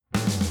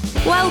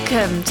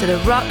Welcome to the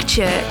Rock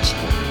Church,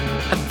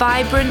 a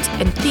vibrant,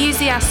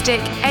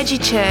 enthusiastic, edgy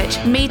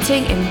church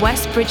meeting in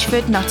West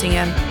Bridgford,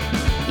 Nottingham.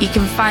 You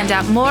can find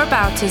out more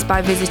about us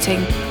by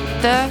visiting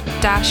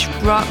the-rock.org.uk.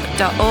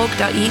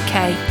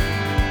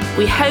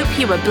 We hope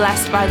you were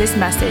blessed by this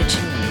message.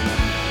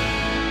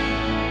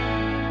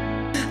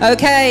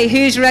 Okay,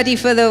 who's ready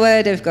for the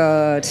Word of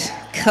God?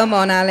 Come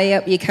on, Ali,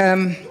 up you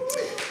come.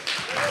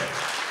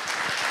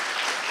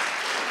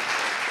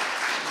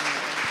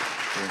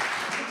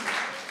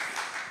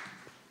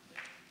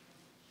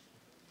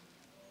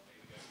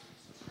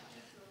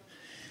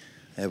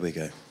 There we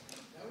go.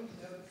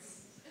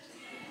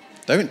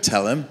 Don't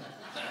tell him.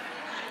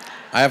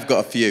 I have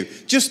got a few.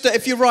 Just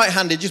if you're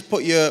right-handed, just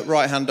put your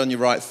right hand on your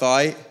right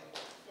thigh.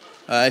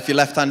 If you're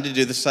left-handed,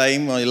 do the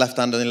same. Or your left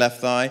hand on your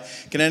left thigh.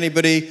 Can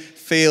anybody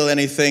feel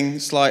anything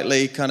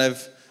slightly kind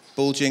of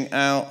bulging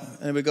out?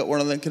 Anybody got one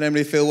of them? Can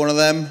anybody feel one of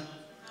them?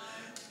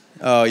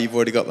 Oh, you've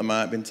already got them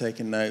out, been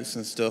taking notes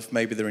and stuff.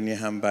 Maybe they're in your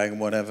handbag and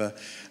whatever.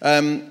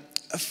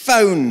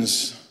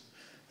 Phones.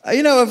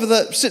 You know,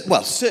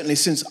 certainly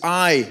since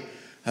I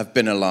have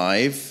been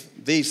alive,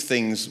 these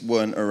things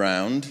weren't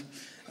around.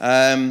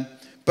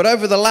 But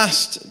over the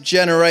last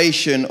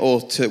generation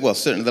or two, well,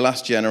 certainly the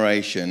last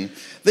generation,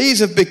 these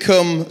have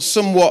become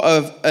somewhat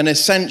of an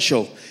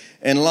essential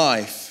in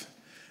life.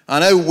 I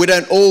know we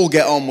don't all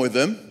get on with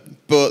them,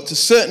 but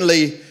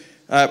certainly,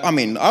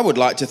 I would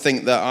like to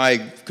think that I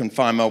can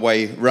find my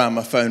way around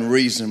my phone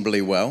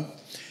reasonably well.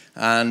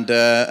 And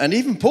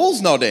even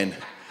Paul's nodding.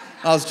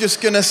 I was just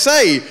going to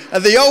say,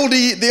 the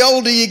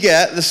older you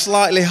get, the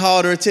slightly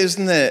harder it is,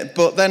 isn't it?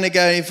 But then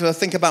again, if I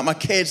think about my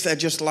kids, they're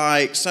just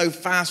like so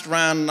fast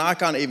around, I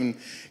can't even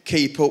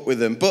keep up with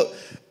them. But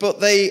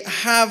they're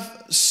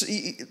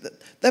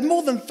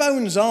more than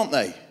phones, aren't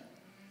they?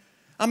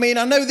 I mean,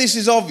 I know this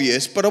is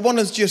obvious, but I want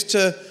us just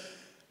to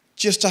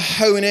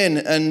hone in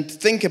and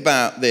think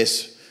about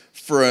this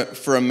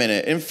for a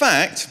minute. In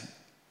fact,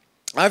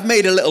 I've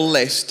made a little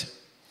list.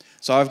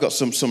 So I've got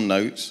some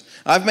notes.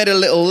 I've made a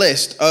little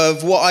list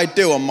of what I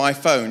do on my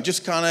phone.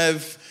 Just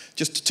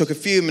took a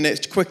few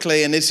minutes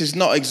quickly, and this is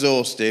not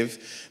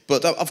exhaustive.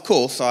 But of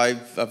course,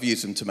 I've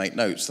used them to make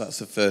notes. That's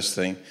the first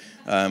thing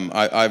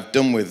I've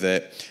done with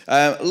it.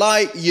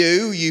 Like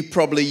you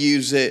probably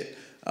use it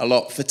a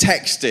lot for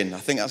texting. I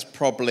think that's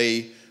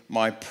probably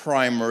my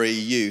primary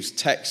use.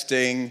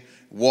 Texting,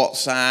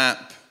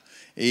 WhatsApp,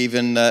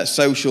 even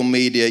social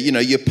media. You know,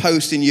 you're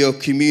posting, you're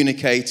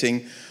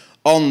communicating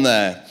on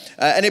there.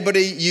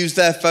 Anybody use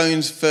their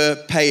phones for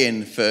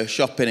paying for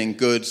shopping in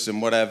goods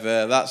and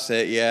whatever? That's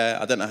it, yeah.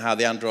 I don't know how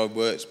the Android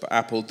works, but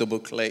Apple,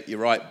 double-click, your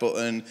right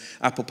button,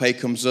 Apple Pay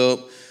comes up,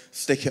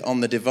 stick it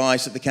on the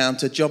device at the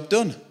counter, job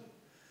done.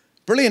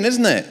 Brilliant,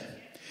 isn't it?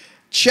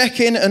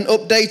 Checking and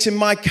updating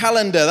my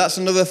calendar. That's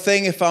another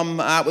thing. If I'm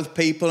out with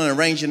people and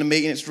arranging a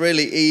meeting, it's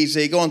really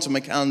easy. Go onto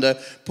my calendar,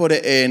 put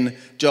it in,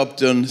 job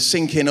done,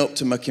 syncing up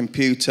to my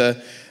computer.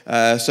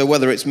 So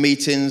whether it's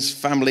meetings,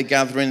 family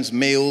gatherings,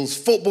 meals,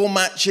 football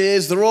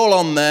matches, they're all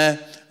on there.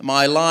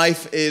 My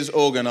life is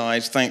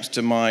organised thanks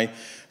to my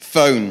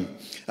phone.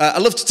 I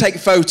love to take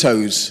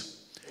photos.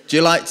 Do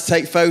you like to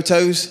take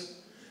photos?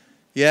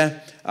 Yeah?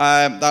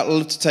 I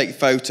love to take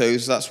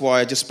photos. That's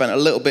why I just spent a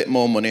little bit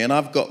more money. And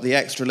I've got the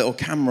extra little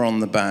camera on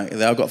the back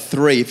there. I've got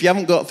 3. If you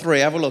haven't got 3,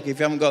 have a look. If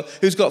you haven't got...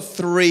 Who's got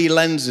 3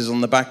 lenses on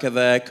the back of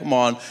there? Come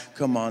on.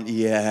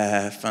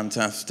 Yeah,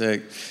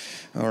 fantastic.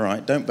 All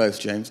right, don't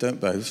boast, James, don't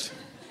boast.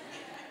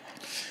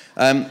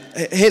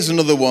 Here's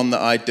another one that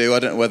I do. I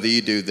don't know whether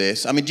you do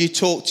this. I mean, do you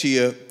talk to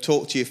your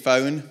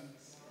phone?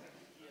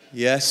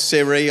 Yes,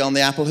 Siri on the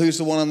Apple. Who's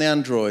the one on the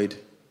Android?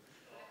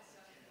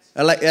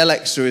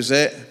 Alexa, is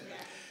it?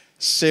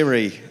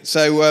 Siri.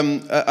 So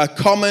a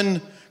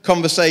common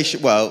conversation,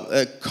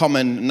 a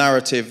common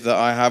narrative that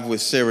I have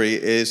with Siri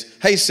is,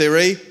 hey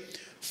Siri,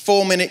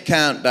 4-minute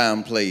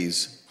countdown,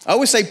 please. I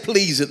always say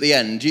please at the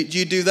end. Do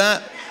you do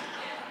that?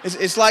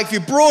 It's like if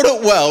you're brought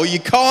up well, you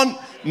can't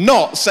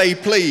not say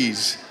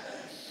please.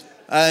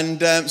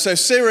 And so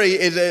Siri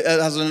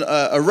has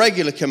a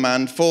regular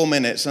command, 4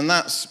 minutes, and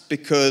that's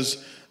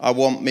because I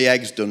want my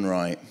eggs done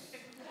right.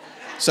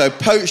 So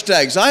poached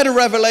eggs. I had a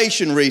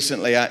revelation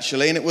recently,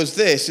 actually, and it was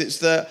this. It's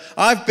that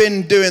I've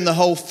been doing the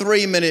whole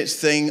 3 minutes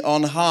thing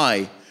on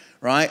high,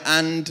 right?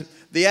 And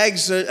the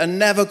eggs are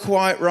never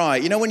quite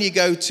right. You know when you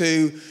go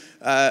to,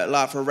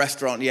 like for a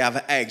restaurant and you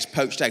have eggs,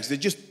 poached eggs, they're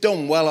just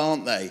done well,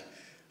 aren't they?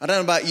 I don't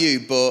know about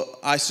you, but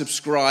I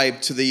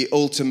subscribe to the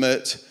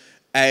ultimate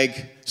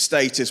egg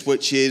status,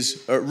 which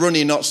is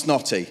runny, not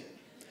snotty.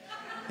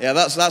 Yeah,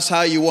 that's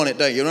how you want it,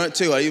 don't you? You want it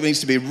too. It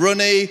needs to be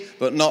runny,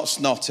 but not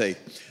snotty.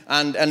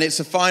 And it's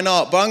a fine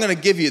art, but I'm going to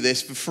give you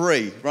this for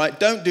free, right?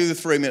 Don't do the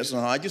 3 minutes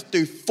on high, just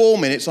do 4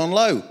 minutes on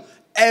low.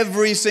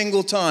 Every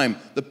single time,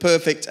 the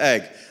perfect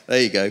egg. There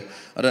you go.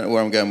 I don't know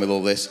where I'm going with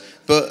all this.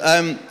 But,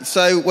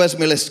 so where's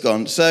my list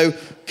gone? So,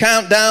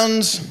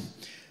 countdowns,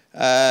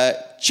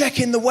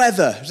 checking the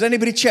weather. Does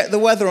anybody check the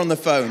weather on the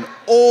phone?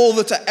 All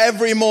the time,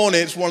 every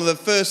morning, it's one of the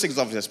first things.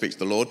 Obviously, I speak to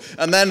the Lord.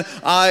 And then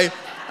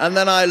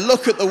I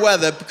look at the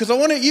weather because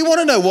you want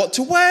to know what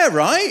to wear,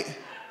 right?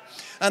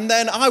 And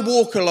then I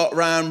walk a lot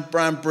around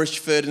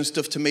Bridgeford and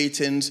stuff to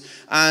meetings,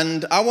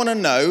 and I want to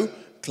know,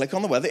 click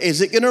on the weather,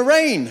 is it going to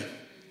rain?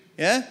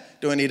 Yeah?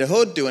 Do I need a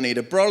hood? Do I need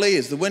a brolly?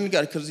 Is the wind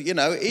going? Because,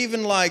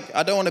 even like,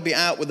 I don't want to be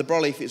out with the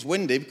brolly if it's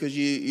windy, because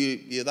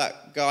you're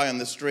that guy on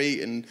the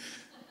street and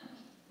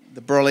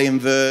the brolly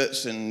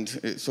inverts and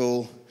it's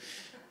all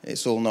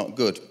not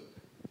good.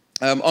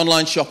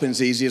 Online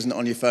shopping's easy, isn't it,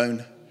 on your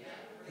phone?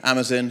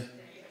 Amazon.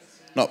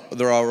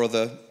 There are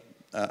other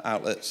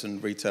outlets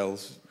and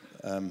retails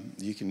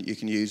you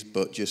can use,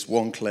 but just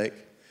one click.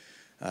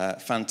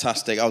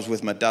 Fantastic. I was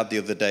with my dad the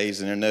other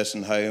days in a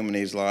nursing home, and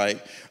he's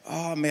like,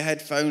 "Oh, my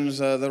headphones,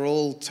 they're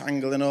all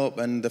tangling up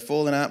and they're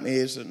falling out."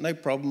 He said, "No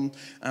problem.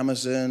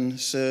 Amazon,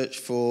 search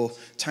for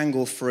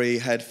tangle-free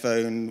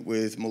headphone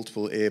with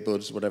multiple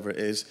earbuds, whatever it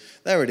is.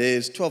 There it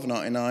is,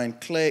 $12.99.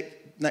 Click.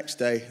 Next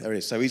day, there it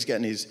is." So he's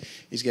getting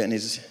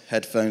his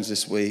headphones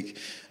this week.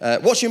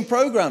 Watching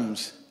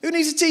programs. Who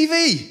needs a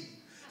TV?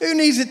 Who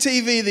needs a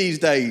TV these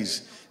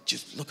days?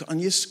 Just look on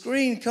your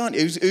screen, can't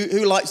you?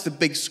 Who likes the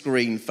big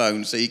screen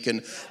phone so you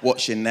can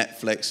watch your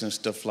Netflix and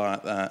stuff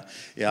like that?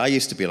 Yeah, I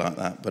used to be like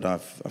that, but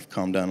I've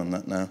calmed down on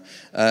that now.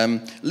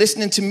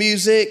 Listening to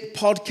music,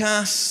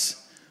 podcasts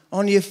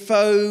on your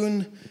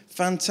phone,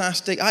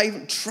 fantastic.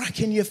 Even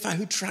tracking your phone.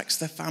 Who tracks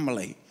their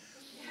family?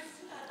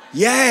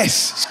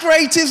 Yes, it's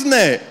great, isn't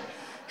it?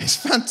 It's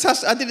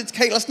fantastic. I did it to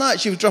Kate last night.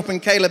 She was dropping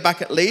Kayla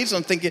back at Leeds.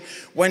 I'm thinking,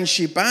 when's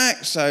she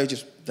back? So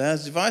just,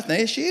 there's the device.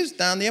 There she is,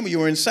 down the end. You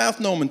were in South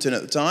Normanton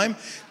at the time.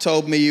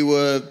 Told me you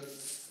were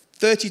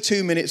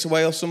 32 minutes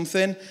away or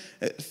something.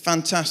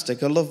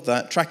 Fantastic. I love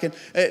that. Tracking.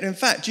 In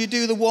fact, do you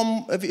do the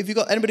one, have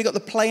anybody got the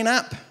Plane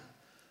app?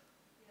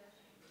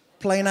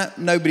 Plane app?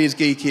 Nobody as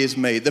geeky as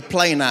me. The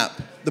Plane app.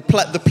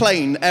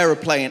 The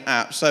aeroplane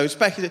app. So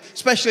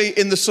especially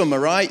in the summer,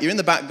 right? You're in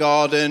the back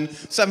garden,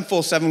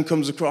 747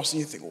 comes across, and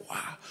you think,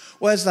 wow,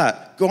 where's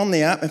that? Go on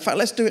the app. In fact,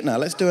 let's do it now.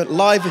 Let's do it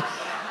live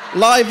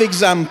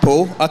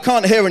example. I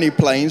can't hear any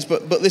planes,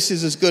 but this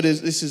is as good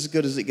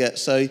as it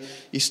gets. So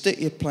you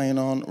stick your plane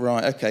on,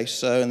 right? Okay.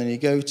 So and then you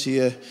go to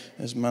your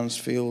as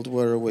Mansfield.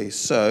 Where are we?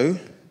 So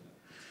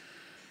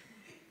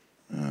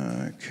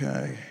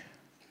okay.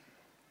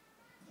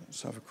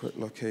 Let's have a quick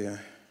look here.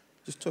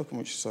 Just talk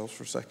amongst yourselves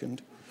for a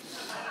second.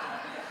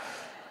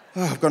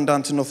 Oh, I've gone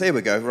down to North. Here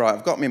we go. Right,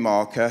 I've got my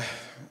marker.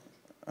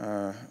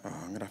 I'm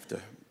going to have to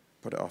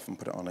put it off and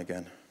put it on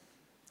again.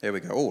 Here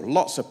we go. Oh,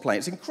 lots of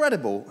planes. It's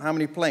incredible how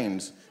many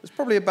planes. There's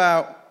probably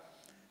about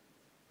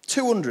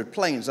 200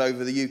 planes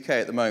over the UK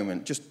at the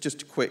moment.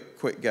 Just a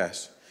quick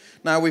guess.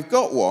 Now, we've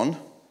got one.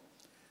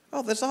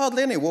 Oh, there's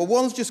hardly any. Well,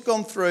 one's just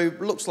gone through,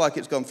 looks like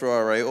it's gone through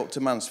our area up to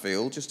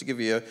Mansfield, just to give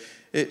you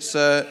it's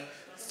 1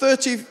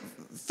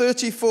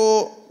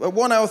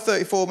 hour,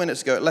 34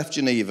 minutes ago, it left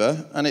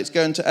Geneva, and it's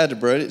going to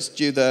Edinburgh. It's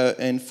due there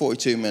in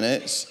 42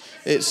 minutes.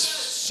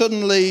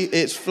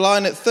 It's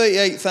flying at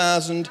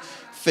 38,000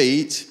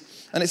 feet,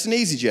 and it's an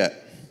EasyJet.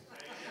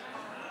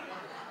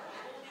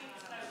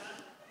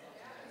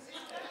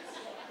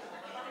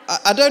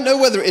 I don't know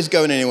whether it is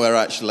going anywhere,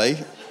 actually.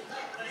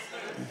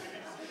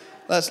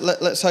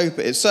 Let's hope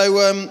it is.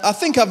 So I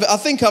think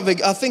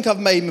I've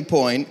made my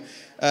point.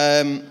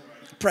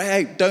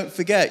 Pray, don't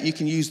forget, you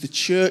can use the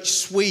church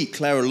suite.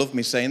 Clara loved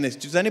me saying this.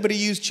 Does anybody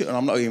use church?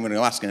 I'm not even going to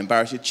ask and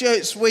embarrass you.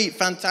 Church suite,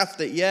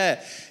 fantastic, yeah.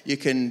 You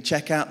can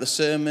check out the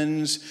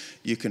sermons.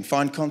 You can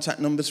find contact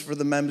numbers for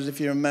the members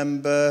if you're a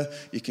member.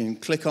 You can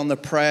click on the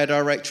prayer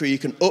directory. You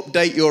can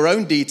update your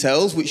own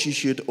details, which you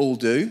should all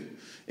do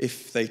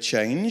if they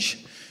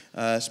change,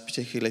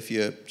 particularly if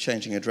you're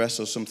changing address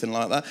or something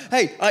like that.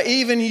 Hey, I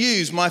even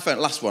used my phone.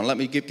 Last one. Let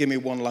me give me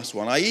one last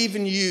one. I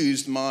even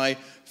used my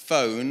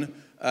phone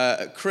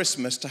at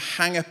Christmas to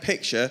hang a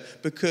picture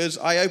because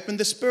I opened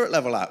the Spirit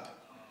Level app.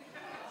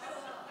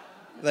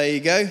 There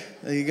you go.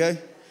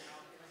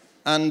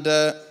 And,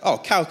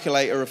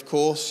 calculator, of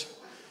course.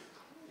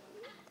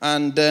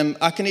 And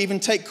I can even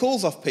take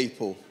calls off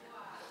people.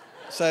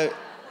 So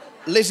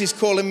Lizzie's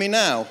calling me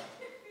now.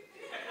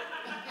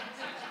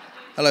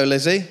 Hello,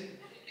 Lizzie.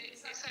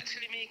 It's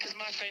actually me because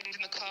my phone's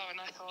in the car and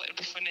I thought it would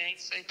be funny,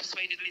 so I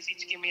persuaded Lizzie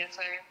to give me a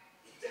phone.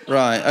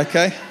 Right,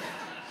 okay.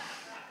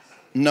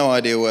 No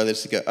idea where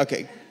this is going.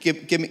 Okay,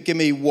 give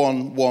me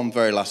one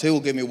very last. Who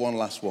will give me one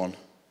last one?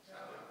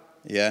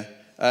 Yeah.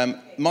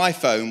 My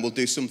phone will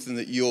do something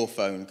that your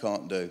phone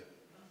can't do.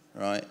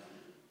 Right?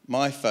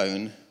 My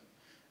phone,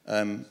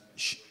 I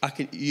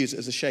can use it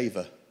as a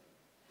shaver.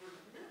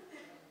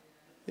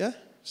 Yeah?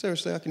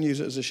 Seriously, I can use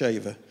it as a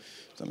shaver.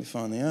 Let me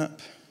find the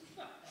app.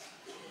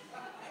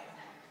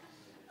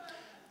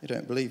 You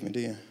don't believe me, do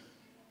you?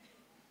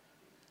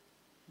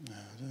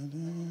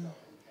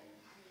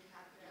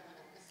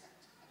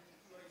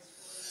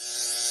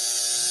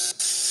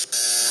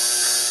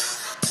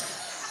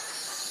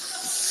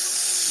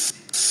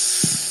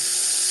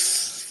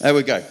 There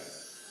we go.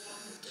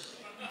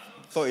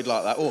 Thought you'd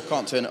like that. Oh,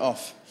 can't turn it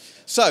off.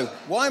 So,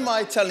 why am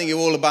I telling you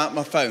all about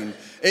my phone?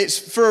 It's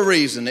for a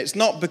reason. It's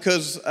not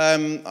because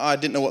I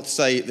didn't know what to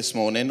say this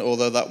morning,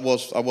 although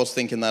I was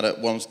thinking that at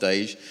one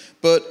stage.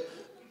 But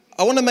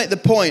I want to make the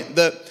point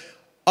that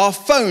our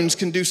phones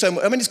can do so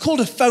much. I mean, it's called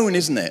a phone,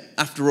 isn't it,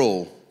 after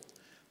all?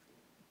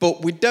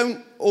 But we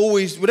don't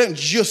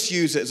just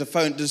use it as a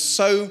phone. There's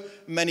so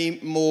many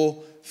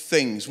more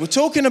things. We're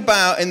talking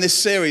about, in this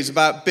series,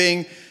 about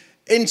being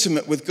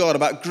intimate with God,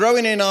 about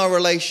growing in our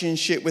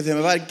relationship with him,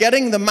 about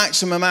getting the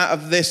maximum out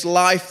of this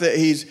life that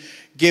he's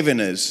given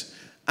us.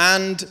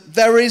 And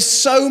there is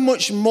so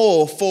much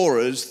more for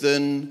us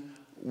than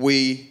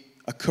we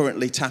are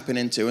currently tapping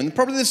into. And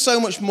probably there's so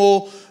much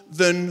more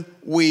than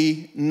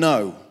we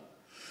know.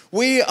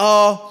 We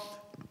are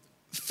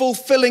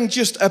fulfilling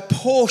just a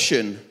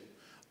portion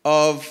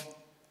of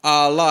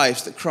our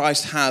lives that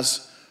Christ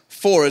has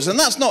for us. And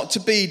that's not to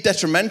be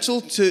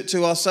detrimental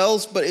to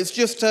ourselves, but it's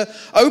just to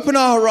open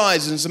our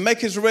horizons and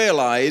make us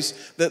realize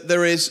that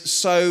there is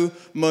so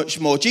much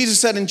more. Jesus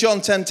said in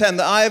John 10:10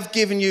 that I have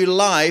given you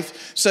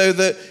life so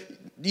that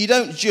you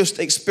don't just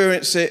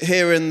experience it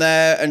here and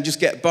there and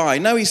just get by.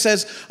 No, he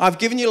says, I've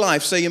given you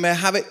life so you may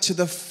have it to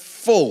the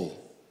full,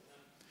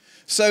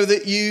 so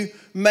that you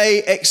may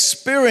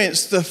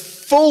experience the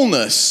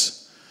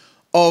fullness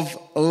of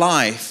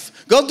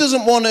life. God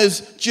doesn't want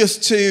us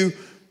just to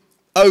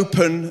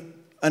open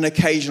an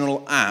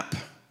occasional app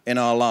in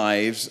our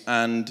lives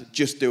and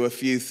just do a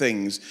few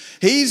things.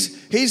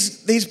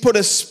 He's put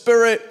a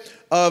spirit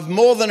of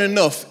more than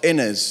enough in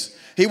us.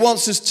 He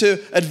wants us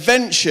to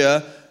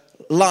adventure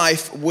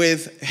life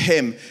with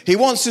him. He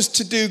wants us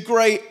to do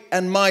great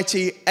and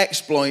mighty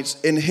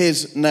exploits in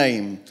his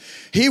name.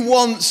 He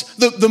wants,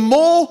 the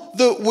more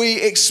that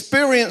we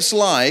experience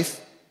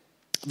life,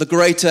 the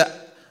greater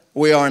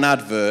we are an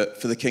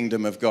advert for the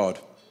kingdom of God.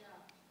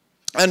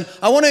 And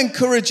I want to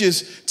encourage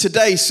us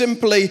today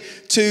simply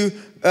to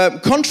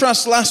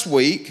contrast last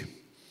week,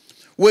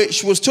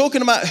 which was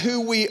talking about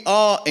who we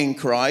are in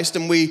Christ.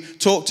 And we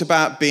talked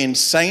about being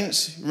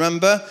saints,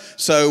 remember?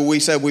 So we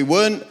said we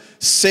weren't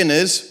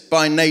sinners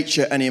by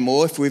nature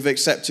anymore if we've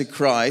accepted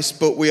Christ,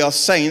 but we are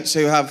saints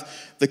who have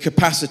the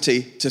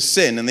capacity to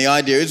sin. And the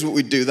idea is that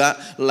we do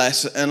that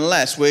less and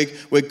less.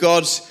 We're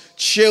God's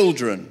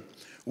children.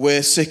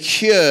 We're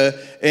secure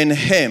in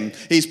him.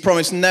 He's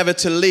promised never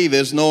to leave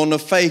us nor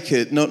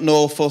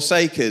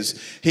forsake us.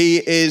 He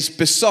is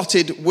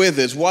besotted with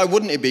us. Why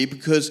wouldn't he be?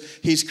 Because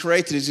he's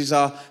created us. He's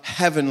our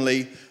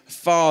heavenly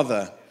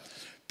Father.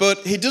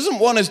 But he doesn't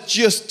want us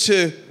just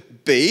to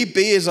be.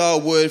 Be is our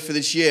word for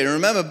this year. And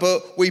remember,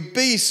 but we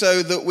be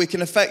so that we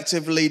can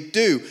effectively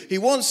do. He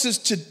wants us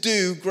to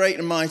do great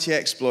and mighty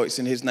exploits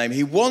in his name.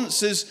 He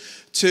wants us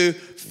to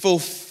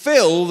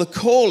fulfill the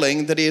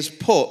calling that he has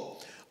put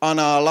on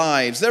our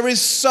lives. There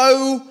is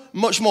so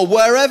much more.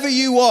 Wherever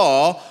you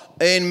are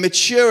in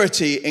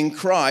maturity in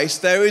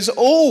Christ, there is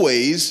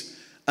always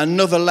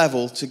another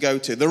level to go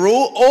to. There are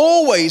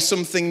always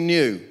something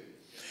new.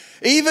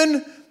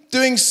 Even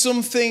doing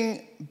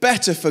something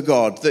better for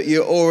God that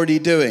you're already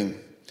doing.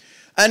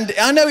 And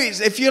I know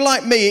if you're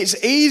like me,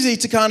 it's easy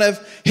to kind of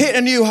hit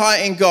a new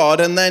height in God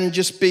and then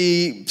just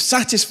be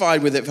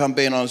satisfied with it, if I'm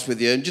being honest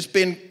with you, and just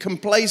being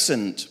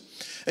complacent.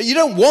 You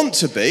don't want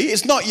to be.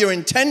 It's not your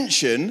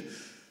intention.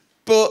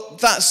 But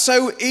that's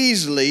so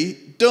easily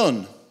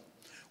done.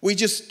 We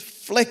just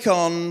flick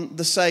on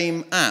the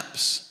same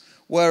apps,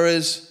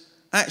 whereas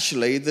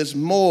actually there's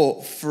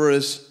more for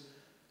us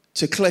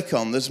to click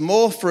on. There's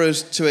more for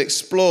us to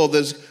explore.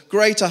 There's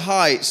greater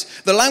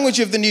heights. The language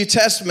of the New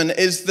Testament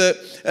is that,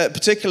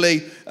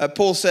 particularly,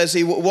 Paul says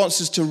he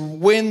wants us to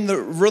run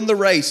the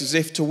race as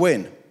if to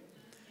win.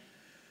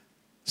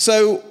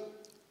 So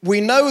we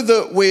know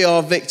that we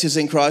are victors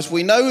in Christ.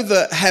 We know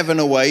that heaven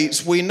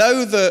awaits. We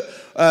know that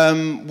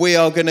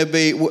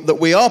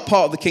we are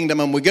part of the kingdom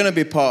and we're going to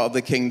be part of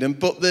the kingdom.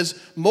 But there's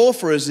more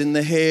for us in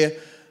the here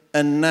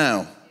and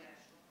now.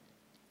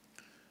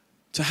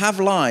 To have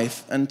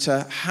life and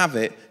to have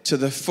it to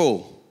the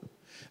full.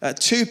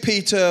 2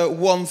 Peter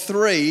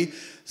 1:3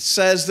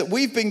 says that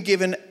we've been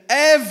given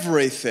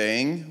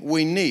everything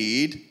we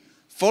need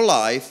for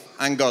life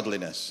and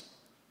godliness.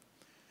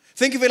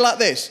 Think of it like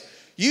this.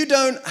 You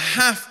don't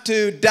have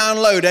to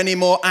download any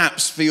more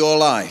apps for your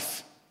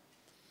life.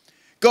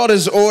 God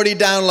has already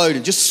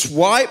downloaded. Just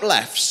swipe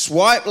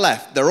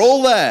left. They're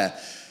all there.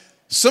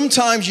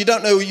 Sometimes you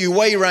don't know your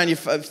way around your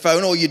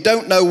phone, or you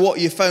don't know what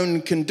your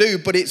phone can do,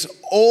 but it's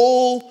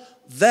all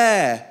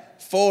there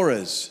for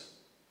us.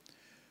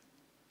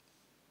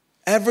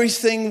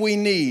 Everything we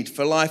need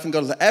for life and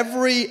godliness.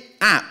 Every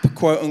app,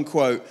 quote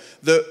unquote,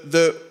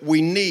 that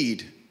we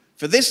need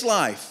for this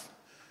life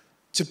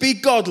to be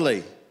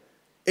godly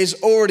is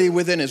already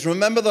within us.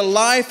 Remember, the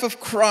life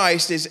of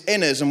Christ is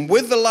in us. And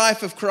with the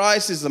life of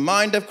Christ is the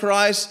mind of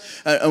Christ.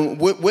 And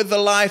with the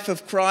life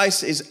of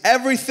Christ is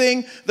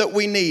everything that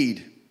we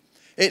need.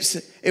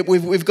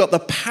 We've got the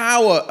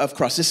power of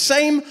Christ. The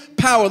same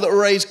power that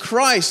raised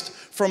Christ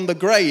from the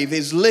grave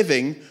is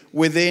living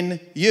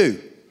within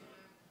you.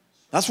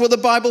 That's what the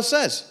Bible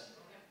says.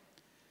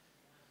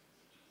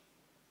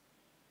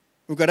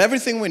 We've got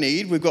everything we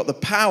need. We've got the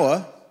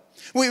power.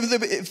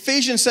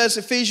 Ephesians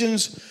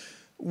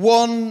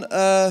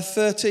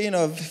 1:13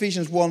 or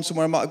Ephesians 1,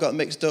 somewhere I might have got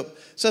mixed up,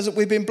 says that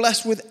we've been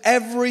blessed with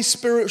every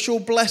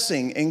spiritual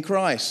blessing in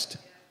Christ.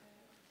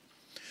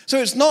 So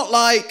it's not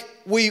like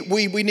we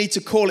need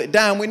to call it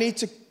down. We need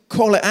to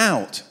call it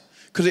out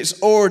because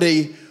it's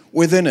already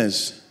within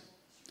us.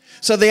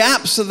 So the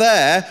apps are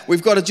there.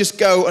 We've got to just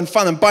go and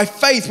find them. By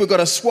faith, we've got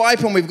to swipe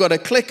and we've got to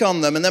click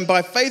on them. And then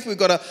by faith, we've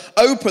got to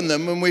open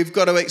them and we've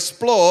got to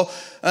explore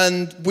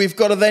and we've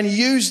got to then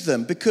use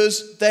them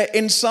because they're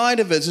inside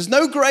of us. There's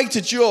no greater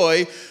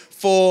joy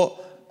for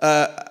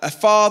a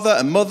father,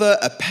 a mother,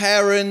 a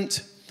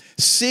parent,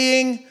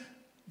 seeing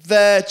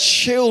their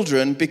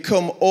children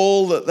become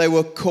all that they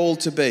were called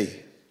to be.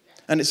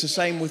 And it's the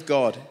same with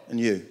God and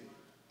you.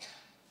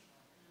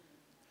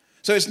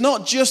 So it's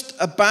not just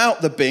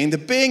about the being. The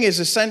being is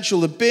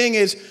essential. The being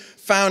is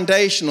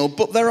foundational.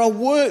 But there are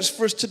works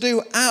for us to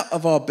do out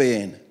of our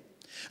being.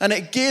 And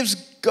it gives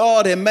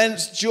God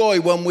immense joy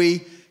when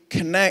we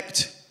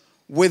connect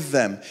with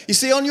them. You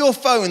see, on your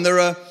phone, there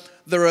are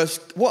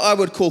what I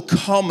would call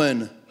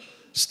common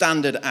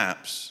standard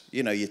apps.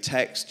 You know, your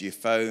text, your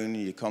phone,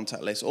 your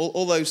contact list,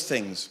 all those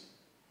things.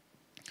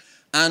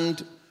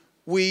 And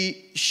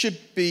we should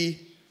be...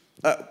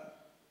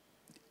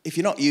 if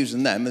you're not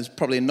using them, there's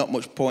probably not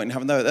much point in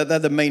having them. They're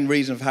the main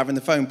reason for having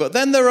the phone. But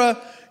then there are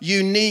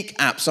unique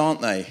apps,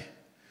 aren't they?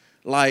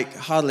 Like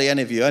hardly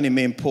any of you, only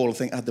me and Paul, I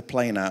think, had the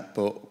plane app,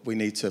 but we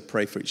need to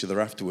pray for each other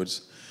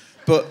afterwards.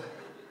 But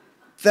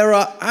there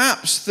are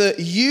apps that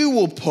you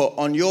will put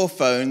on your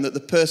phone that the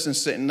person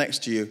sitting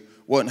next to you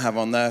won't have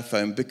on their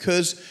phone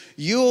because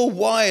you're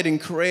wired and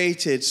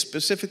created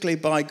specifically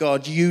by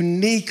God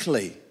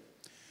uniquely.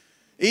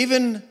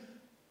 Even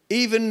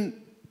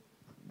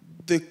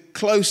the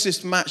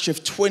closest match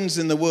of twins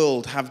in the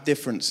world have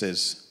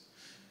differences.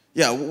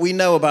 Yeah, we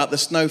know about the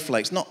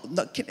snowflakes.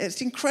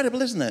 It's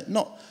incredible, isn't it?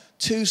 Not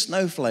two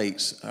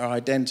snowflakes are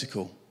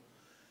identical.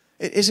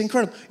 It's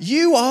incredible.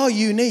 You are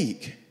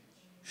unique.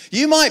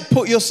 You might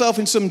put yourself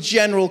in some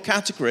general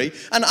category,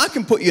 and I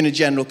can put you in a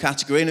general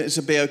category, and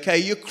it'll be okay.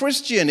 You're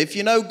Christian. If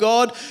you know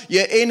God,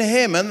 you're in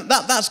Him, and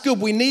that's good.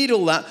 We need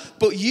all that.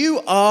 But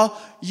you are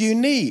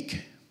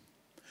unique.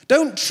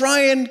 Don't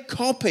try and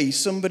copy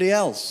somebody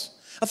else.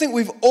 I think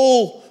we've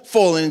all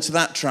fallen into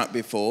that trap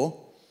before.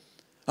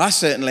 I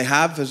certainly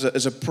have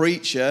as a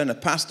preacher and a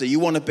pastor.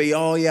 You want to be,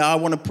 oh yeah, I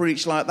want to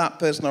preach like that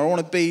person, or I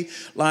want to be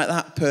like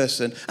that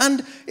person.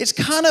 And it's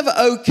kind of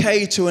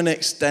okay to an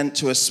extent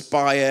to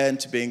aspire and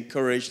to be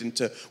encouraged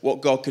into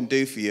what God can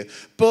do for you.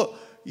 But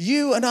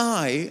you and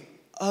I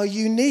are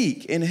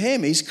unique in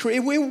Him.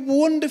 We're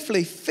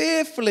wonderfully,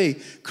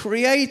 fearfully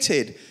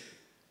created.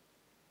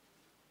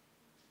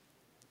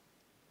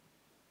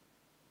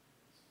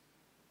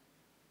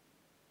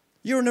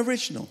 You're an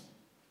original.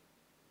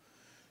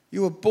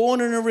 You were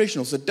born an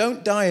original, so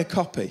don't die a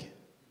copy.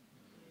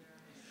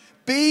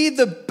 Be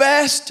the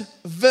best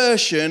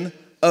version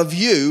of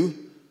you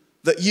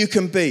that you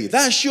can be.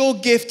 That's your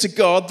gift to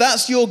God.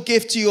 That's your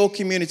gift to your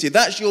community.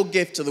 That's your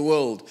gift to the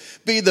world.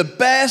 Be the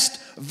best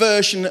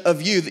version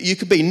of you that you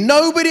can be.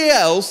 Nobody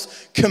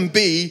else can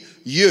be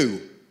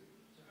you.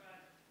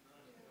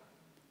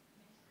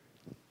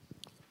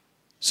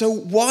 So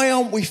why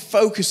aren't we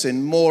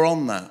focusing more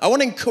on that? I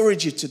want to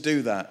encourage you to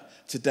do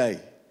that today.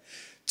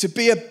 To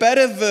be a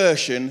better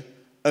version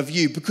of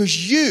you,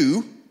 because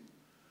you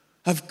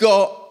have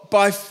got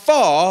by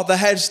far the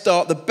head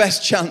start, the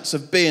best chance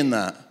of being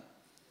that.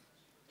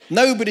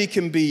 Nobody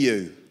can be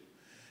you.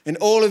 In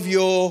all of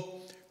your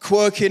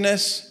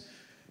quirkiness,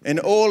 in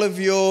all of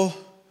your,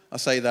 I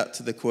say that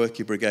to the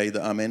quirky brigade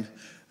that I'm in,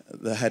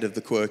 the head of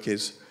the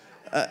quirkies,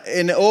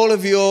 in all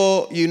of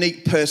your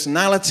unique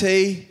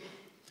personality.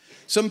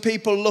 Some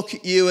people look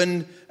at you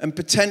and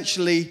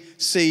potentially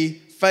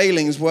see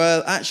failings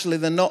where actually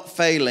they're not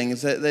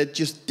failings, they're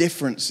just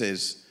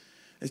differences.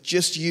 It's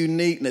just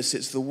uniqueness.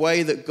 It's the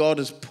way that God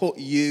has put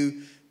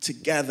you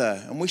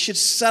together. And we should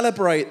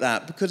celebrate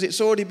that because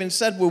it's already been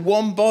said, we're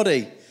one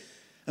body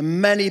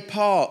and many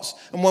parts.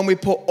 And when we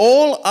put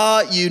all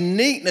our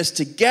uniqueness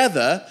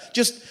together,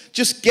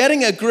 just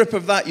getting a grip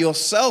of that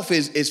yourself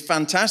is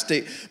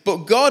fantastic.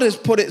 But God has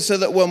put it so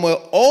that when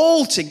we're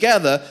all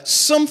together,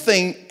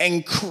 something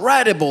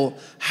incredible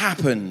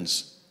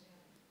happens.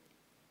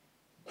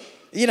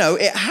 You know,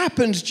 it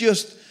happens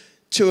just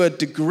to a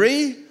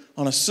degree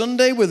on a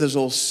Sunday with us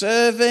all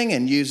serving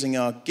and using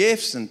our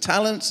gifts and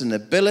talents and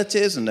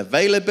abilities and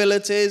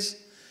availabilities.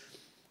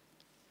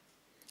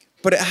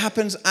 But it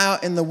happens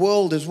out in the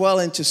world as well,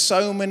 into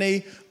so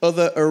many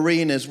other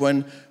arenas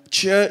when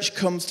church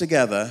comes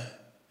together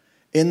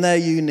in their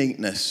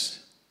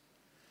uniqueness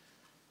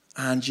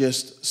and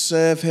just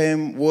serve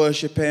Him,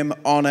 worship Him,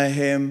 honor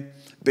Him,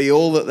 be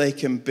all that they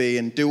can be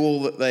and do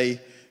all that they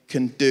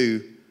can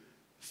do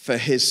for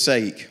His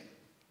sake.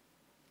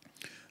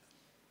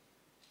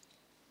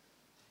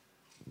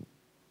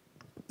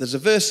 There's a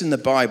verse in the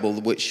Bible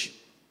which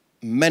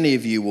many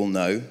of you will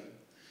know,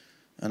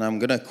 and I'm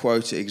going to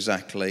quote it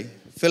exactly.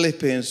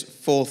 Philippians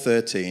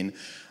 4:13,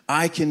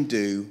 I can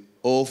do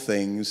all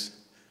things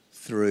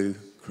through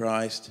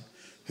Christ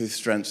who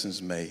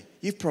strengthens me.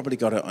 You've probably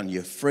got it on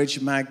your fridge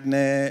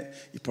magnet.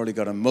 You've probably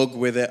got a mug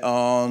with it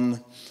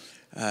on.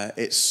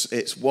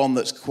 It's one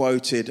that's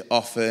quoted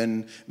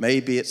often.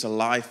 Maybe it's a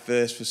life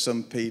verse for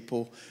some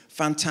people.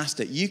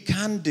 Fantastic. You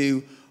can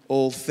do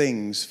all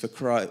things for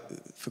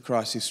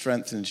Christ who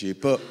strengthens you,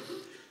 but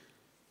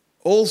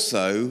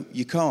also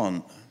you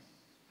can't.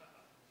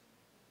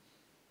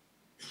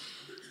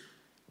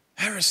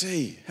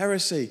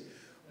 Heresy.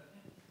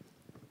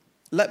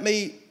 Let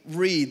me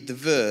read the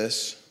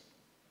verse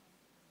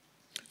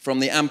from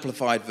the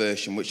Amplified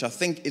Version, which I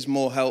think is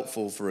more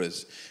helpful for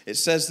us. It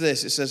says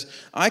this, it says,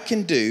 I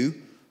can do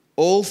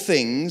all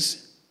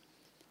things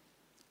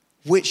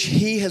which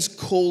he has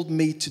called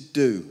me to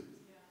do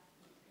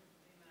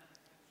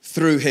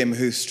through him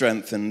who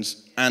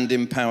strengthens and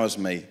empowers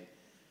me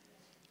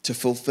to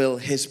fulfill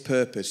his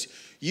purpose.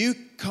 You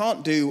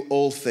can't do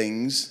all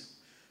things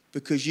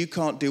because you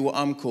can't do what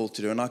I'm called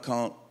to do, and I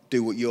can't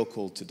do what you're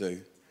called to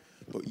do.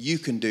 But you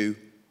can do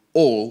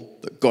all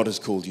that God has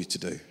called you to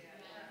do.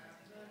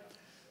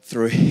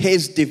 Through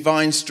his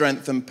divine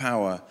strength and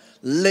power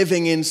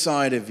living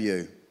inside of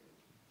you.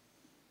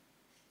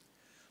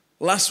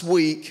 Last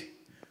week,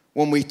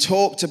 when we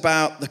talked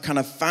about the kind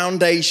of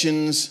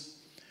foundations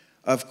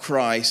of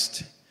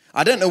Christ,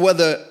 I don't know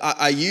whether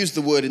I used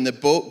the word in the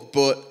book,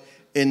 but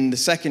in the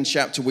second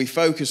chapter we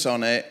focus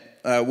on it.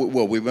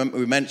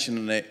 We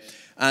mentioned it.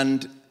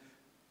 And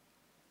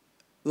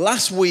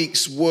last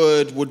week's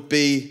word would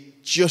be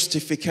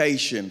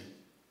justification.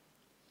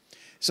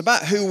 It's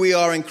about who we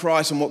are in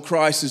Christ and what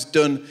Christ has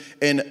done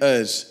in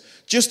us.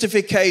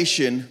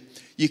 Justification,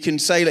 you can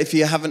say, if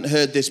you haven't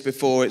heard this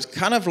before, it's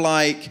kind of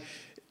like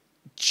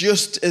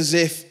just as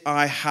if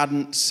I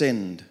hadn't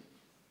sinned.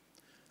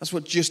 That's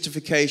what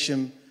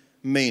justification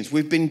means.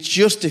 We've been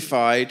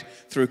justified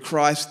through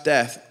Christ's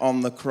death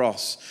on the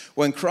cross.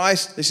 When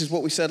Christ, this is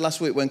what we said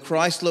last week, when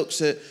Christ looks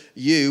at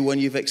you, when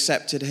you've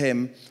accepted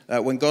him,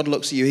 when God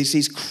looks at you, he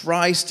sees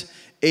Christ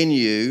in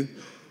you,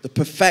 the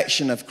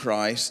perfection of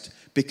Christ,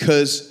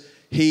 because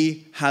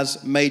he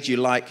has made you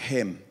like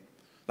him.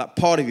 That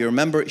part of you,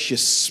 remember, it's your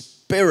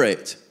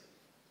spirit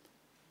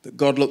that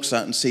God looks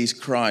at and sees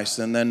Christ.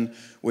 And then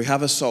we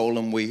have a soul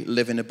and we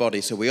live in a body.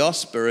 So we are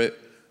spirit,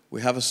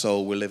 we have a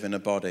soul, we live in a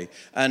body.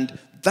 And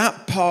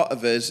that part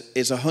of us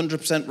is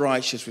 100%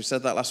 righteous. We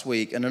said that last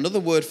week. And another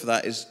word for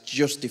that is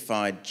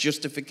justified,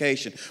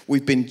 justification.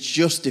 We've been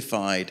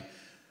justified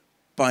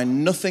by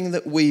nothing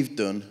that we've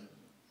done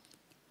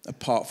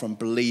apart from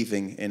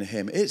believing in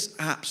him. It's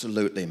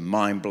absolutely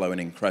mind-blowing,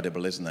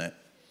 incredible, isn't it?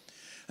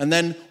 And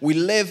then we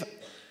live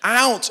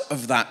out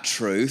of that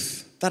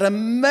truth, that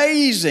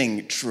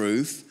amazing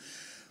truth.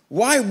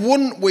 Why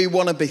wouldn't we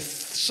want to be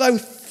so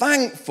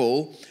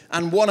thankful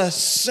and want to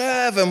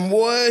serve and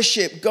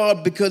worship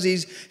God because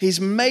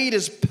he's made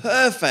us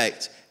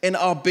perfect in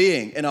our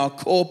being, in our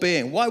core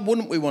being? Why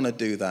wouldn't we want to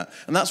do that?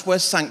 And that's where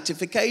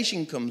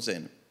sanctification comes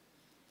in.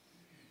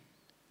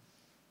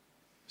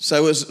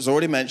 So as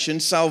already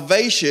mentioned,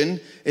 salvation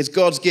is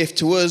God's gift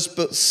to us,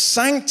 but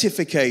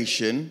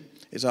sanctification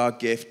is our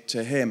gift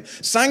to him.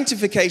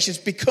 Sanctification is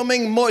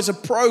becoming more, it's a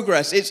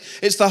progress.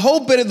 It's the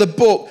whole bit of the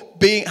book,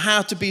 being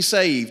how to be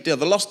saved, the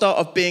lost art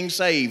of being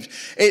saved.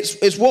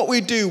 It's what we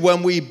do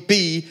when we're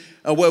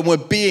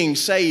being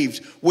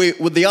saved.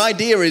 The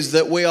idea is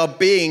that we are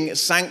being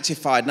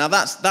sanctified. Now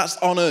that's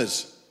on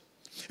us.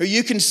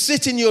 You can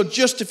sit in your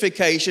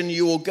justification,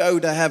 you will go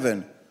to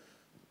heaven.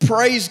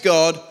 Praise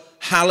God.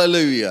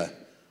 Hallelujah.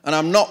 And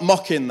I'm not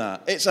mocking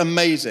that. It's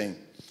amazing.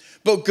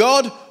 But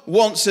God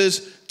wants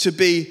us to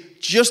be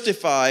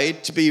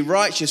justified, to be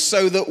righteous,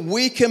 so that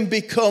we can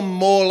become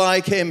more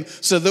like him,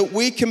 so that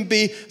we can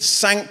be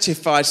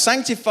sanctified.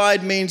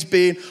 Sanctified means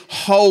being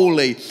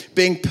holy,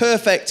 being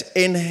perfect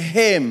in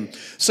him.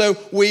 So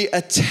we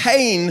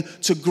attain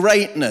to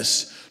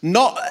greatness.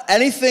 Not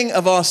anything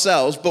of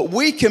ourselves, but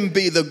we can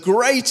be the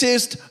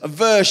greatest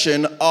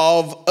version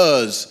of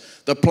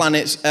us the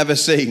planet's ever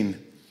seen.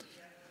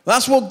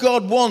 That's what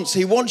God wants.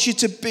 He wants you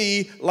to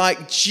be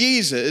like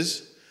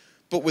Jesus,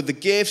 but with the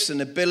gifts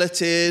and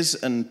abilities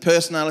and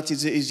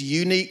personalities that he's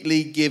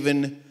uniquely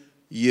given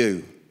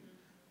you.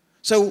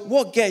 So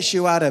what gets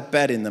you out of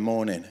bed in the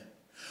morning?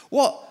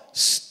 What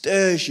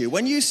stirs you?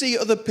 When you see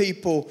other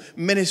people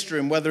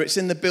ministering, whether it's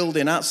in the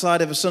building,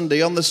 outside of a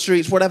Sunday, on the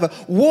streets, whatever,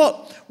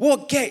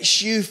 what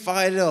gets you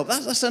fired up?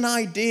 That's an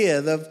idea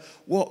of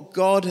what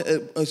God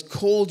has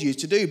called you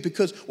to do.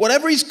 Because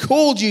whatever he's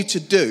called you to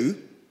do,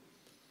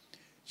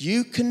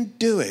 you can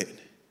do it.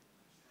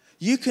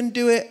 You can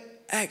do it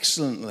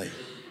excellently.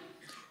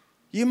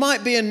 You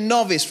might be a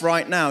novice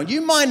right now.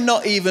 You might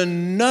not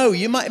even know.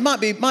 It might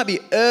be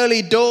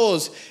early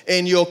doors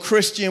in your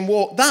Christian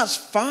walk. That's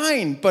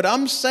fine. But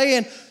I'm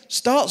saying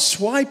start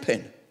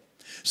swiping.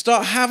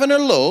 Start having a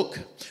look.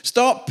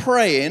 Start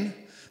praying.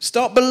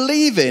 Start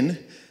believing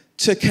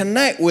to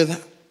connect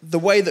with the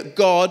way that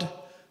God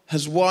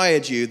has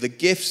wired you, the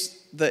gifts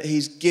that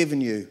he's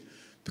given you.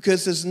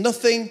 Because there's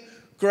nothing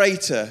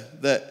greater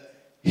that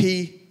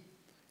he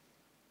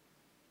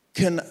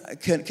can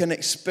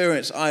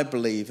experience, I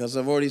believe, as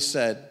I've already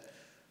said,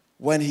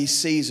 when he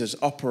sees us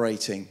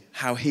operating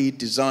how he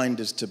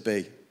designed us to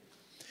be.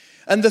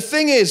 And the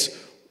thing is,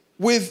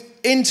 with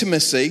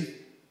intimacy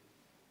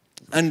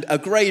and a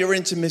greater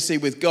intimacy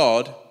with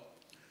God,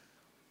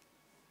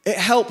 it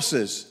helps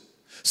us.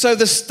 So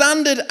the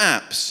standard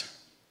apps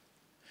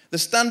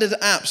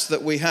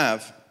that we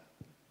have,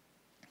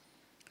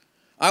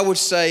 I would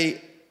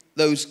say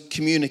those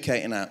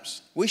communicating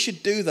apps. We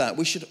should do that.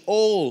 We should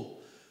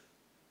all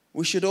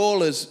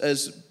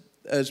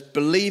as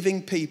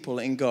believing people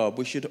in God,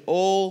 we should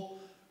all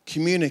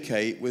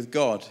communicate with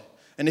God.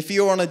 And if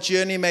you're on a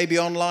journey, maybe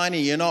online,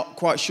 and you're not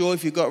quite sure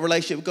if you've got a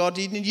relationship with God,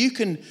 you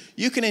can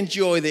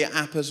enjoy the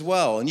app as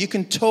well. And you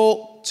can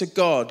talk to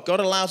God.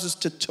 God allows us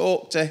to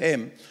talk to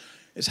him.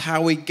 It's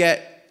how we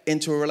get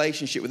into a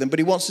relationship with him. But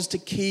he wants us to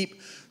keep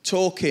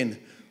talking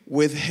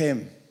with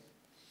him.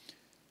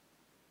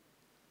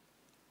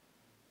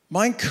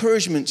 My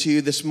encouragement to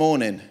you this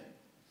morning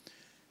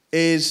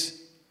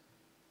is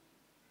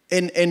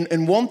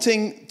in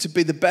wanting to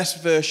be the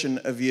best version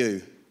of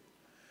you,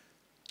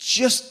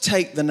 just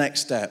take the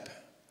next step.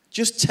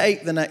 Just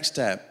take the next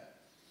step.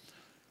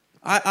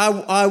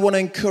 I want to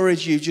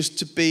encourage you just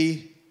to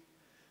be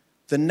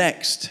the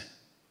next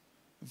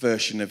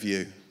version of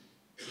you.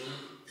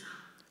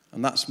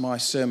 And that's my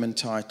sermon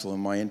title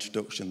and my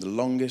introduction, the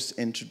longest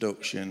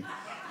introduction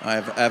I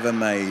have ever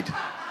made.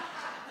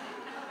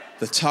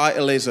 The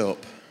title is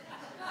up.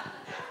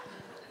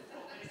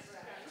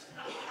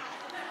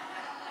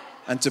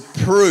 And to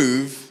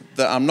prove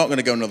that I'm not going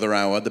to go another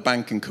hour, the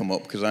band can come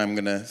up because I'm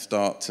going to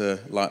start to,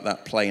 like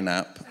that plane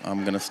app,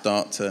 I'm going to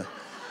start to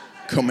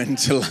come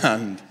into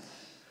land.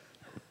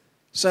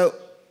 So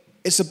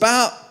it's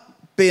about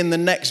being the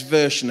next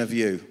version of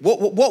you. What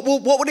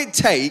would it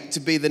take to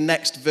be the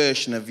next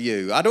version of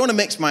you? I don't want to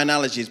mix my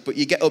analogies, but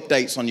you get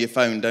updates on your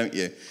phone, don't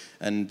you?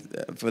 And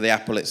for the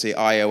Apple, it's the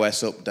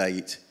iOS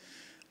update.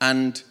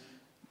 And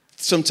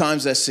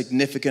sometimes they're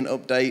significant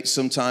updates,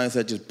 sometimes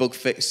they're just bug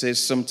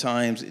fixes,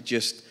 sometimes it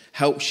just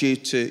helps you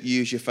to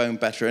use your phone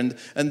better.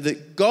 And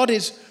God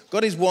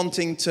is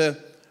wanting to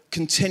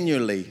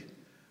continually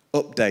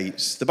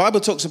updates. The Bible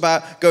talks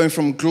about going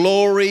from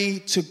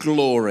glory to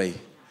glory,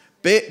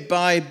 bit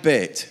by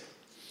bit.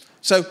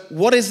 So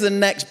what is the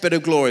next bit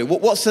of glory?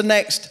 What's the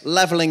next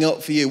leveling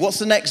up for you? What's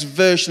the next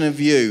version of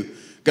you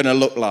going to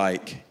look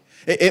like?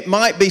 It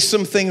might be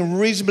something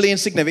reasonably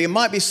insignificant. It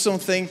might be some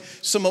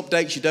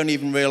updates you don't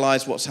even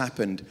realize what's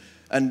happened.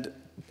 And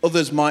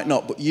others might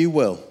not, but you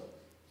will.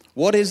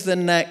 What is the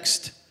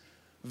next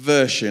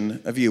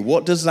version of you?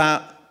 What does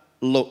that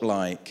look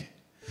like?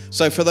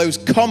 So for those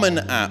common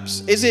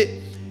apps, is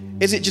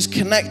it just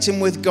connecting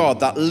with God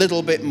that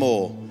little bit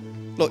more?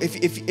 Look,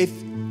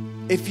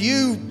 if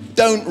you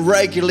don't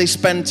regularly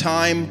spend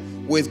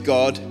time with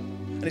God,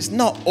 and it's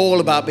not all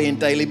about being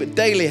daily, but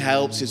daily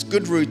helps, it's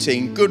good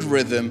routine, good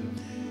rhythm,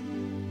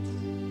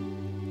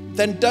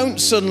 then don't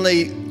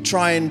suddenly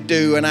try and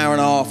do an hour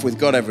and a half with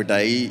God every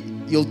day.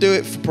 You'll do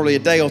it for probably a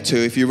day or two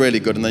if you're really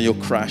good, and then you'll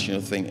crash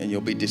and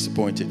you'll be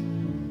disappointed.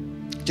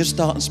 Just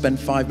start and spend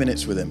 5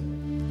 minutes with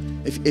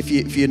him.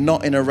 If you're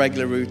not in a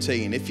regular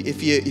routine,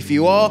 if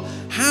you are,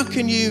 how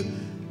can you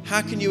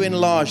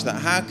enlarge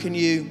that? How can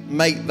you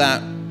make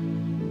that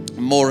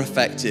more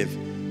effective?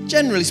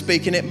 Generally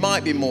speaking, it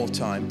might be more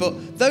time,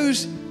 but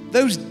those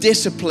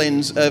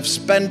disciplines of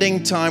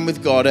spending time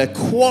with God, a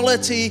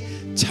quality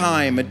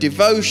time, a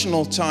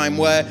devotional time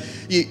where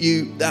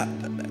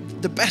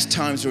the best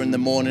times are in the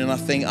morning. I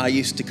think I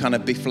used to kind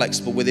of be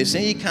flexible with this,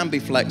 and you can be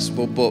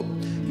flexible, but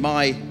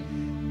my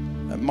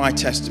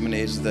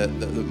testimony is that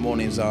the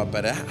mornings are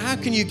better. How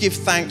can you give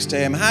thanks to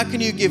him? How can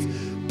you give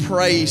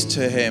praise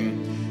to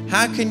him?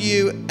 How can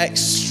you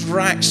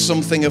extract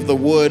something of the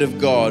word of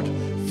God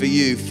for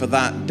you for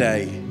that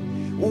day?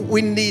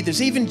 We need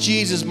this. Even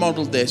Jesus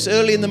modeled this.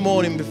 Early in the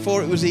morning,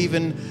 before it was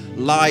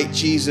even light,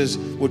 Jesus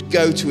would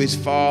go to his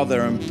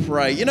Father and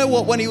pray. You know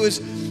what? When he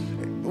was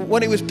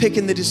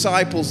picking the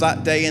disciples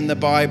that day in the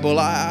Bible,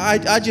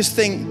 I just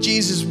think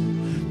Jesus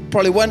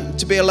probably went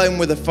to be alone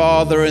with the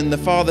Father, and the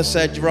Father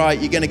said, right,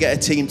 you're going to get a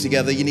team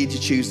together. You need to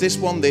choose this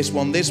one, this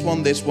one, this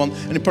one, this one.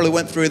 And he probably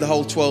went through the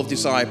whole 12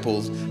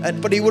 disciples.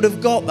 But he would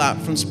have got that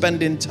from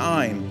spending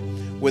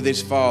time with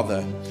his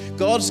Father.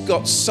 God's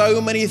got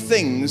so many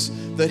things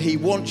that he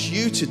wants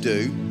you to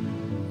do.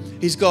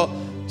 He's got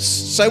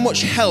so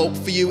much help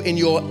for you in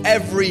your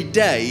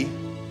everyday.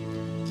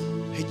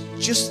 He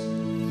just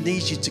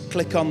needs you to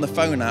click on the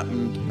phone app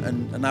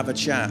and have a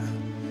chat.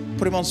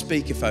 Put him on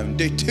speakerphone.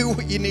 Do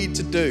what you need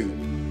to do.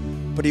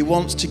 But he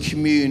wants to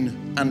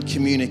commune and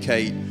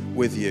communicate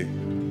with you.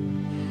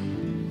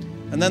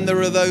 And then there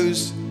are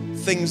those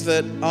things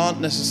that aren't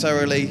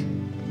necessarily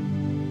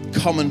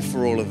common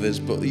for all of us,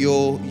 but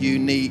your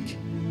unique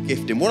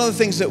gifting. One of the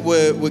things that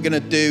we're going to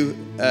do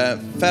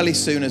fairly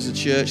soon as a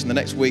church in the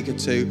next week or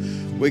two,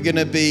 we're going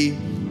to be,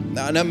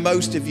 I know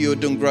most of you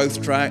have done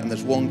Growth Track, and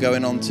there's one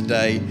going on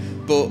today,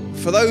 but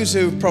for those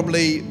who've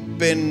probably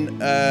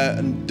been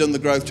and done the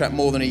Growth Track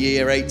more than a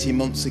year, 18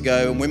 months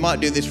ago, and we might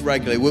do this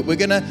regularly, we're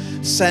going to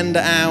send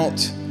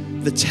out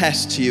the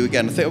test to you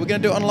again. I think, are we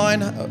going to do it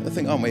online? I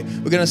think, aren't we?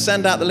 We're going to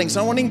send out the links.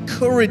 I want to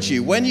encourage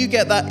you, when you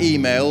get that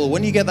email or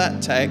when you get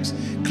that text,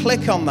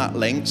 click on that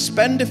link,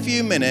 spend a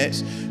few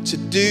minutes to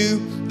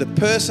do the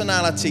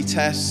personality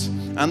test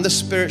and the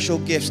spiritual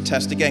gifts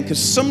test again, because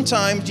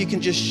sometimes you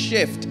can just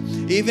shift.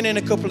 Even in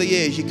a couple of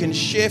years, you can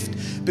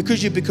shift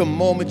because you become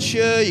more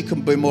mature, you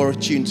can be more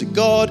attuned to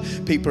God,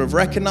 people have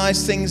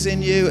recognized things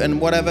in you and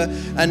whatever,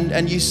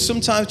 and you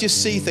sometimes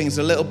just see things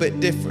a little bit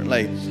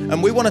differently.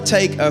 And we want to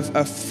take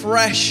a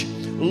fresh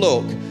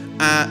look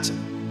at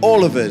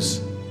all of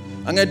us.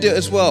 I'm going to do it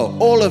as well,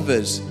 all of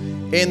us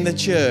in the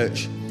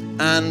church.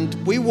 And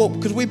we will,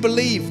 because we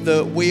believe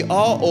that we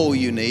are all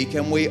unique,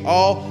 and we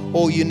are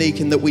all unique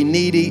in that we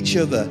need each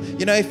other.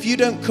 You know, if you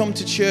don't come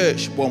to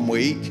church one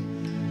week,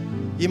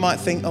 you might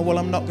think, oh, well,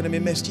 I'm not going to be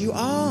missed. You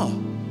are.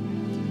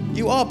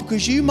 You are,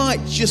 because you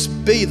might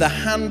just be the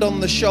hand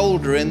on the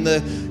shoulder in the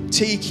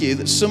TQ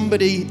that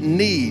somebody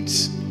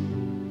needs.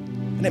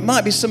 And it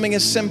might be something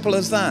as simple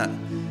as that.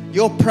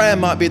 Your prayer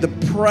might be the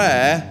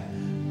prayer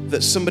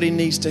that somebody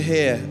needs to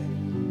hear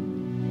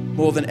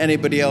more than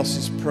anybody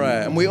else's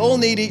prayer. And we all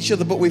need each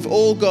other, but we've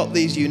all got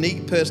these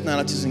unique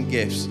personalities and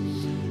gifts.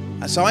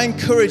 And so I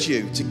encourage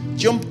you to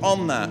jump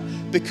on that,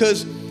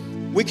 because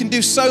we can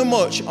do so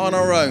much on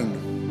our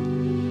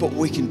own, but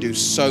we can do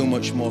so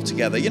much more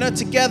together. You know,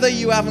 together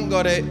you haven't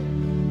got it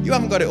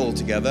all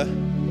together,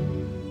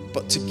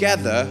 but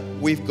together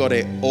we've got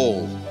it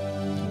all.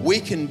 We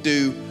can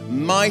do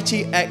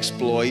mighty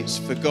exploits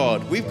for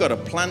God. We've got to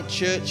plant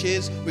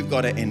churches, we've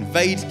got to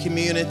invade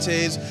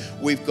communities,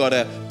 we've got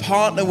to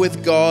partner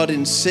with God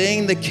in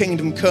seeing the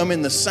kingdom come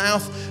in the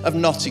south of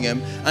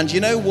Nottingham. And you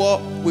know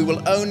what? We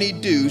will only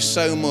do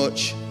so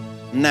much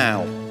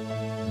now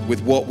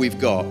with what we've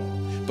got.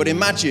 But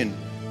imagine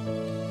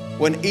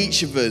when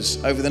each of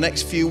us over the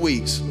next few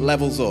weeks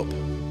levels up,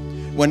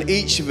 when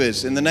each of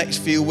us in the next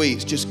few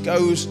weeks just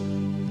goes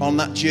on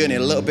that journey a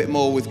little bit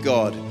more with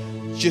God,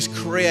 just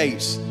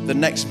creates the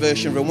next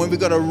version of it. When we've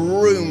got a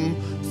room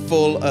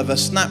full of a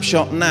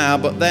snapshot now,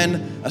 but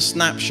then a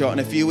snapshot in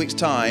a few weeks'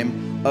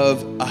 time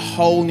of a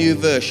whole new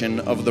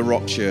version of the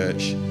Rock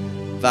Church.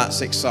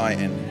 That's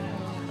exciting.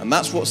 And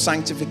that's what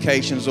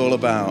sanctification is all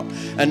about.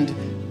 And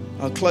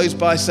I'll close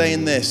by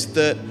saying this,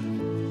 that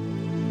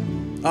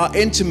our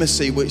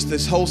intimacy, which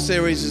this whole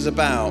series is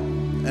about,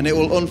 and it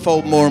will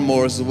unfold more and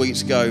more as the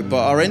weeks go,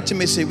 but our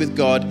intimacy with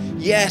God,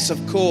 yes,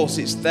 of course,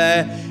 it's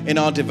there in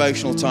our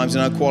devotional times,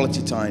 in our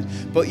quality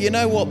times. But you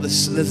know what?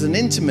 There's an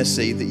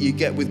intimacy that you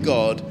get with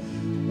God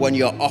when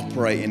you're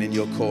operating in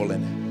your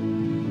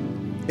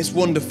calling. It's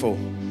wonderful.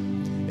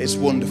 It's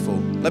wonderful.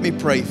 Let me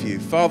pray for you.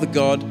 Father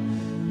God,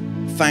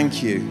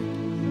 thank you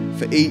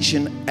for each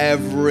and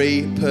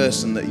every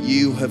person that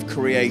you have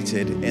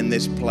created in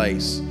this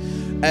place.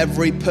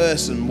 Every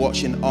person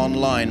watching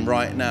online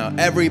right now,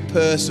 every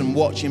person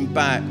watching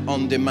back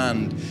on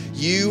demand,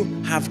 you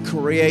have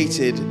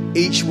created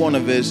each one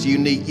of us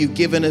unique. You've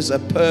given us a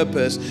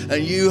purpose,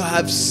 and you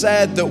have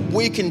said that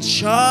we can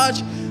charge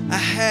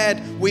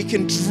ahead, we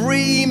can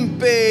dream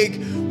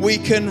big, we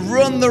can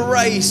run the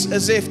race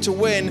as if to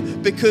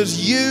win,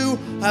 because you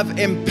have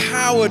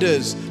empowered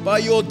us. By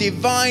your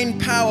divine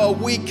power,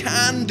 we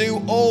can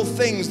do all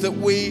things that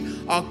we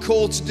are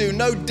called to do.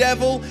 No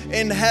devil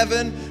in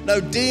heaven,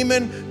 no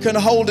demon can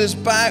hold us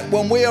back.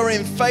 When we are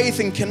in faith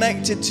and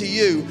connected to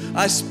you,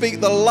 I speak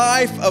the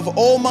life of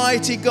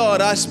Almighty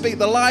God. I speak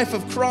the life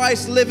of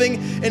Christ living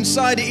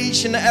inside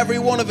each and every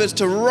one of us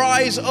to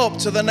rise up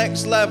to the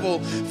next level,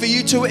 for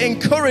you to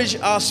encourage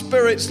our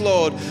spirits,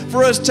 Lord,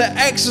 for us to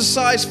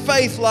exercise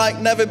faith like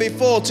never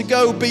before, to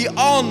go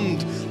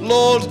beyond,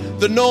 Lord,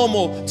 the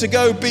normal, to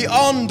go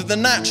beyond the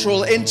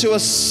natural into a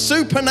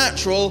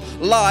supernatural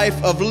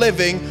life of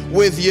living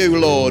with you,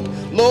 Lord.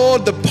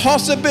 Lord, the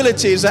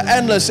possibilities are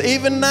endless.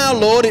 Even now,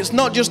 Lord, it's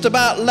not just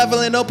about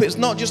leveling up. It's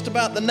not just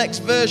about the next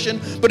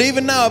version. But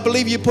even now, I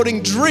believe you're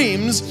putting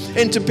dreams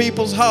into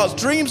people's hearts.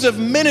 Dreams of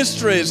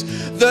ministries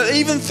that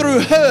even through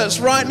hurts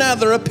right now,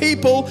 there are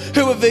people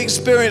who have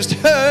experienced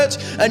hurt,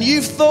 and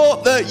you've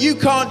thought that you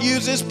can't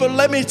use this. But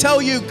let me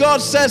tell you, God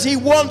says he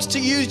wants to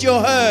use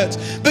your hurt,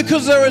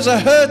 because there is a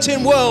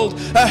hurting world,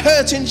 a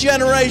hurting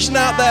generation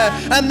out there,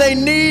 and they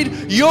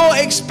need your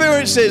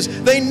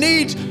experiences. They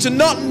need to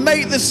not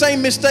make the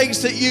same mistakes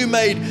that you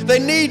made. They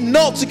need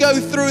not to go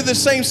through the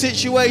same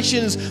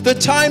situations. The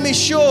time is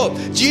short.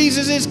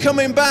 Jesus is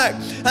coming back,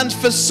 and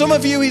for some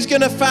of you, he's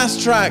going to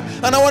fast track.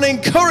 And I want to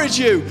encourage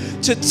you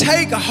to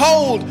take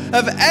hold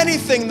of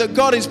anything that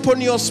God is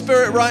putting in your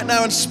spirit right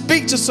now and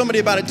speak to somebody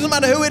about it. Doesn't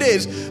matter who it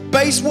is.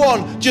 Base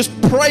one, just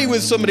pray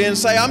with somebody and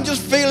say, I'm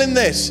just feeling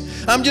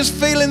this. I'm just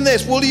feeling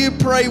this. Will you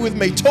pray with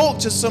me? Talk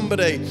to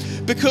somebody,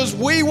 because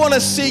we want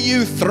to see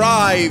you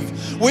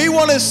thrive. We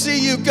want to see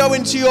you go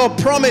into your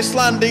promised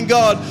land in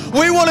God.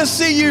 We want to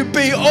see you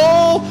be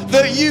all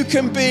that you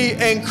can be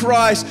in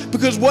Christ,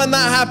 because when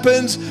that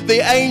happens, the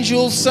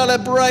angels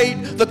celebrate,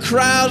 the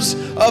crowds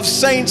of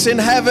saints in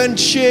heaven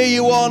cheer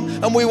you on,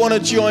 and we want to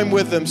join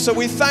with them. So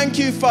we thank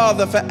you,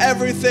 Father, for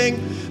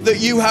everything that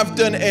you have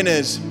done in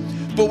us.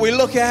 but we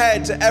look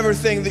ahead to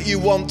everything that you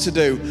want to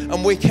do,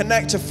 and we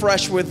connect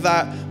afresh with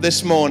that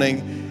this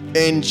morning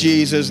in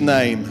Jesus'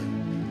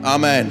 name.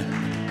 Amen.